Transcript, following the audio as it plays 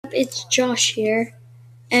It's Josh here,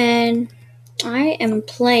 and I am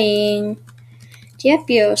playing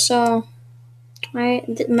Diepio. So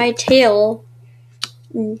my tail,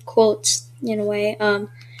 in quotes in a way,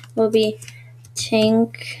 will be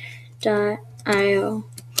tank.io.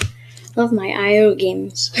 Love my IO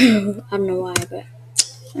games. I don't know why, but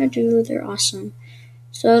I do. They're awesome.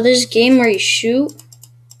 So this game where you shoot,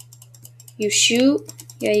 you shoot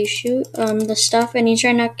the stuff, and you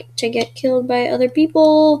try not to get killed by other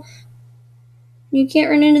people. You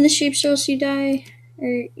can't run into the shapes or else you die,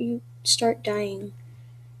 or you start dying,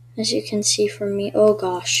 as you can see from me. Oh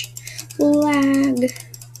gosh. Lag.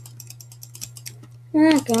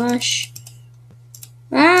 Ah gosh.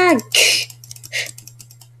 Ah!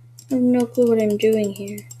 I have no clue what I'm doing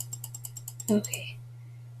here. Okay.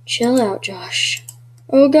 Chill out, Josh.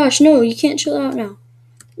 Oh gosh, no, you can't chill out now.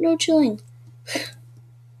 No chilling.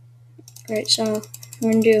 Alright, so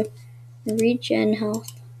I'm gonna do regen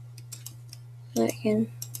health so I can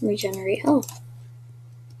regenerate health.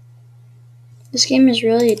 This game is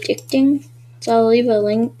really addicting, so I'll leave a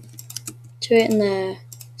link to it in the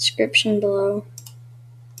description below.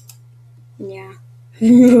 Yeah.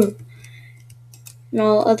 And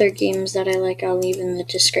all other games that I like, I'll leave in the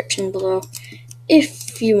description below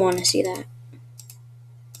if you want to see that.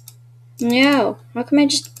 No, how come I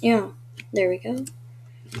just, there we go.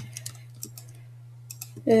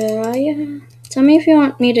 Yeah. Tell me if you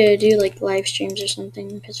want me to do like live streams or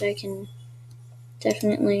something, because I can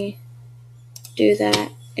definitely do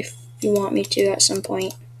that if you want me to at some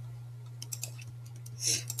point.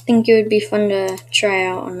 I think it would be fun to try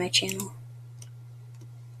out on my channel.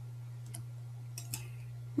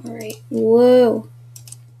 Alright, whoa.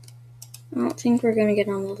 I don't think we're gonna get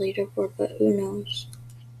on the leaderboard, but who knows.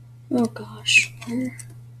 Oh gosh, we're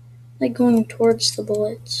like going towards the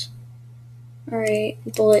bullets. Alright,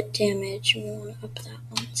 bullet damage, we want to up that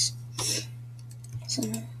once. So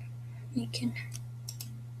we can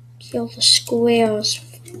kill the squares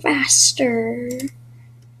faster.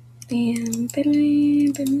 Bam,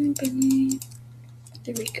 bam, bam, bam.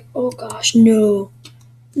 There we go. Oh gosh, no.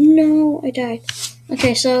 No, I died.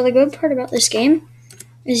 Okay, so the good part about this game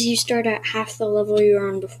is you start at half the level you were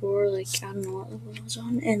on before, like, I don't know what level I was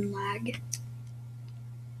on, and lag.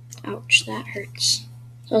 Ouch, that hurts.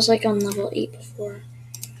 So I was like on level 8 before.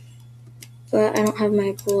 But I don't have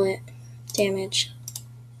my bullet damage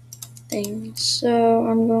thing. So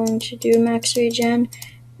I'm going to do max regen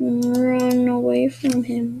and run away from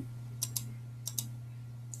him.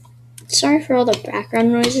 Sorry for all the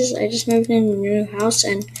background noises. I just moved into a new house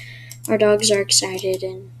and our dogs are excited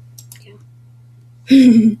and yeah.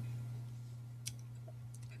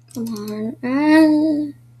 Come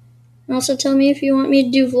on. Also tell me if you want me to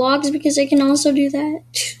do vlogs because I can also do that.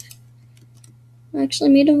 I actually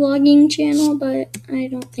made a vlogging channel, but I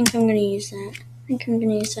don't think I'm going to use that. I think I'm going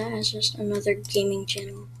to use that as just another gaming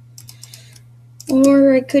channel.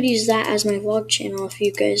 Or I could use that as my vlog channel if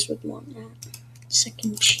you guys would want that.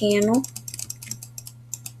 Second channel.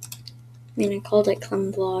 I mean, I called it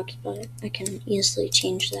Clem Vlogs, but I can easily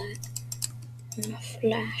change that. And a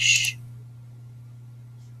flash.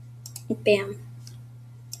 Bam.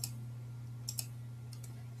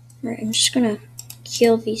 Alright, I'm just gonna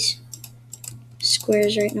kill these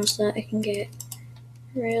squares right now so that I can get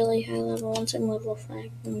really high level. Once I'm level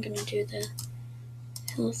 5, I'm gonna do the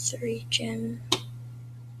health regen.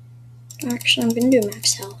 Actually, I'm gonna do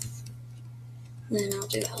max health. And then I'll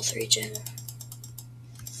do health regen.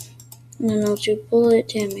 And then I'll do bullet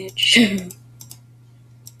damage.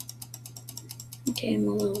 Okay, I'm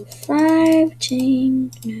a level 5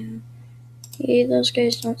 tank now. Yeah, those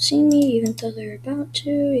guys don't see me, even though they're about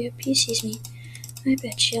to. Yep, he sees me. I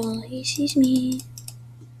bet y'all he sees me.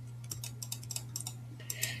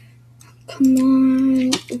 Come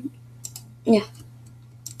on. Yeah.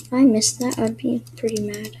 If I missed that, I'd be pretty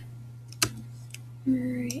mad.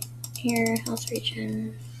 Alright, here, health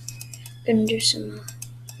regen. Gonna do some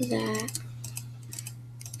of that.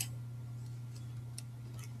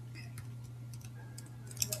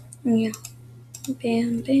 Yeah.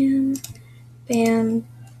 Bam, bam, bam,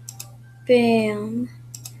 bam,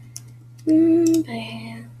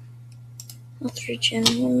 bam. Health regen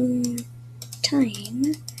one more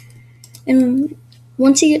time. And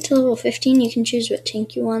once you get to level 15, you can choose what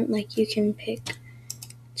tank you want. Like, you can pick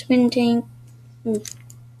twin tank, and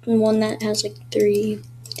one that has like 3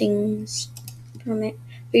 things from it.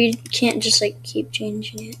 But you can't just like keep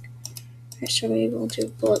changing it. Alright, so we will do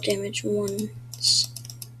bullet damage once.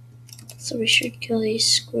 So we should kill these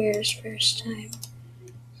squares first time.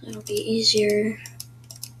 That'll be easier.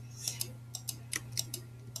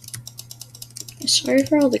 Sorry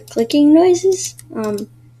for all the clicking noises.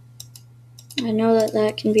 I know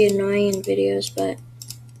that can be annoying in videos, but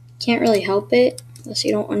can't really help it unless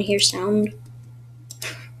you don't want to hear sound.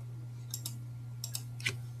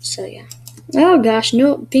 So yeah. Oh gosh,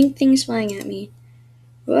 no pink things flying at me.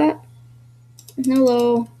 What?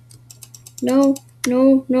 Hello. No,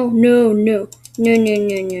 no, no, no, no. No, no,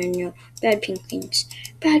 no, no, no. Bad pink things.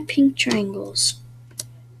 Bad pink triangles.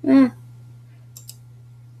 Ah.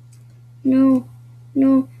 No.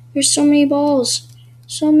 No. There's so many balls.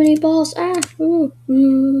 So many balls. Ah. Ooh.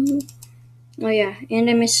 Ooh. Oh yeah, and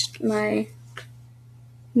I missed my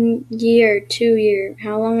 2 year.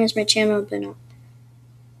 How long has my channel been up?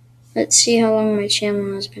 Let's see how long my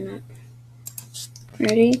channel has been up.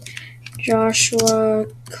 Ready? Joshua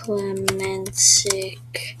Clemensic.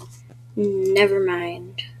 Never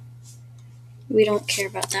mind. We don't care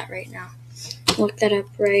about that right now. Look that up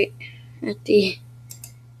right at the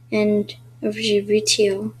end of the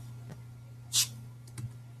video.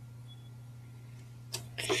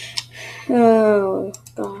 Oh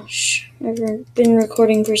gosh. I've been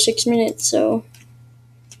recording for 6 minutes, so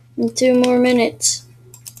in 2 more minutes.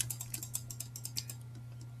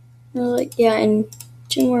 Yeah, in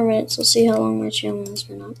 2 more minutes we'll see how long my channel has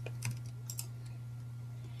been up.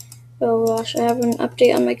 Oh gosh, I have an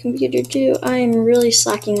update on my computer too. I am really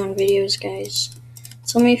slacking on videos, guys.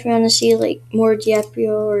 Tell me if you want to see like more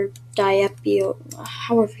Diepio or Diepio,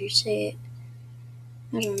 however you say it.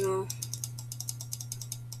 I don't know.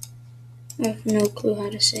 I have no clue how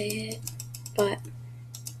to say it. But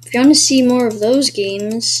if you want to see more of those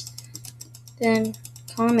games, then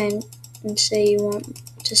comment and say you want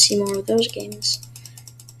to see more of those games.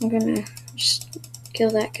 I'm gonna just kill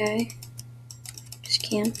that guy. Just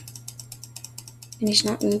can. And he's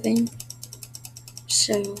not moving.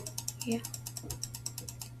 So, yeah.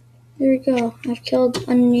 There we go. I've killed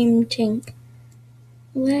unnamed tank.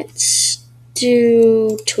 Let's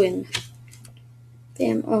do twin.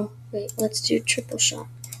 Bam. Oh, wait. Let's do triple shot.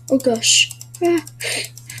 Oh, gosh. Ah.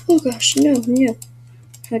 Oh, gosh. No, no.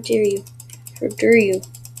 How dare you? How dare you?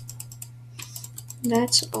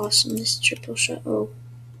 That's awesome, this triple shot. Oh,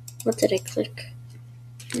 what did I click?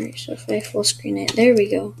 Alright, so if I full screen it, there we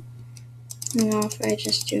go. Now if I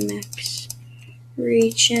just do max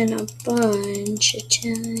regen a bunch of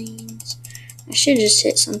times. I should just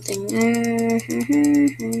hit something.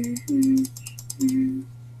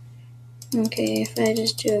 Okay, if I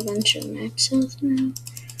just do a bunch of max health now.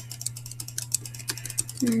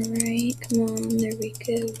 Alright, come on, there we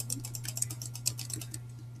go.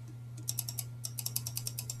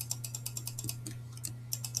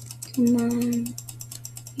 Come on,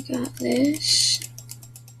 you got this.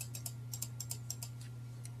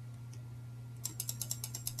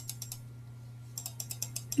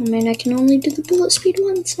 I mean, I can only do the bullet speed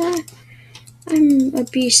once. I'm a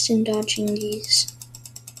beast in dodging these.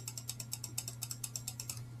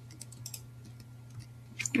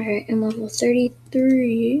 Alright, I'm level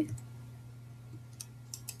 33.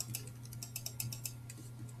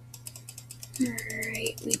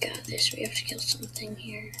 Alright, we got this. We have to kill something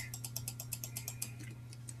here.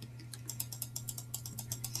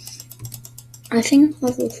 I think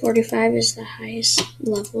level 45 is the highest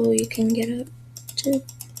level you can get up to.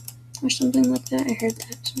 Or something like that. I heard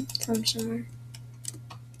that from somewhere.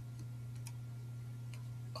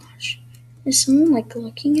 Gosh. Is someone like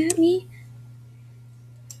looking at me?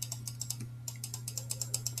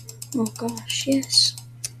 Oh gosh, yes.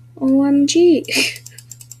 OMG.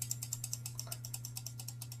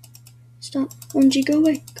 Stop. OMG, go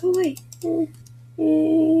away. Go away.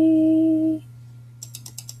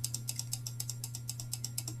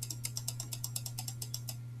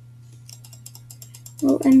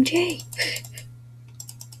 OMG.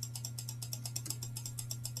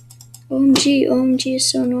 OMG, OMG is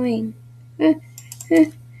so annoying. Die.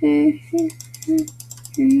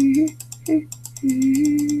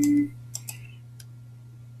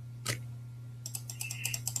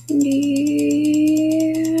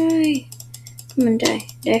 Come on, die.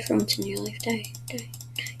 Die for once in your life. Die, die,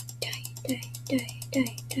 die, die, die,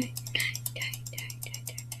 die, die, die, die.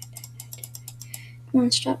 Come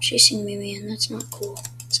on, stop chasing me, man. That's not cool.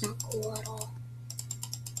 It's not cool at all.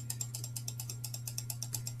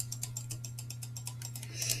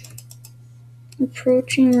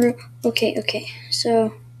 Approaching. Okay.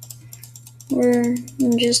 So we're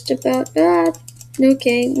just about.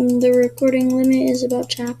 Okay. The recording limit is about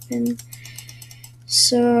to happen.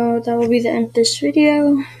 So that will be the end of this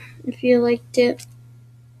video. If you liked it,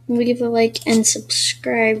 leave a like and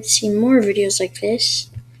subscribe to see more videos like this.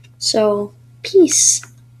 So peace.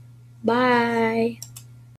 Bye.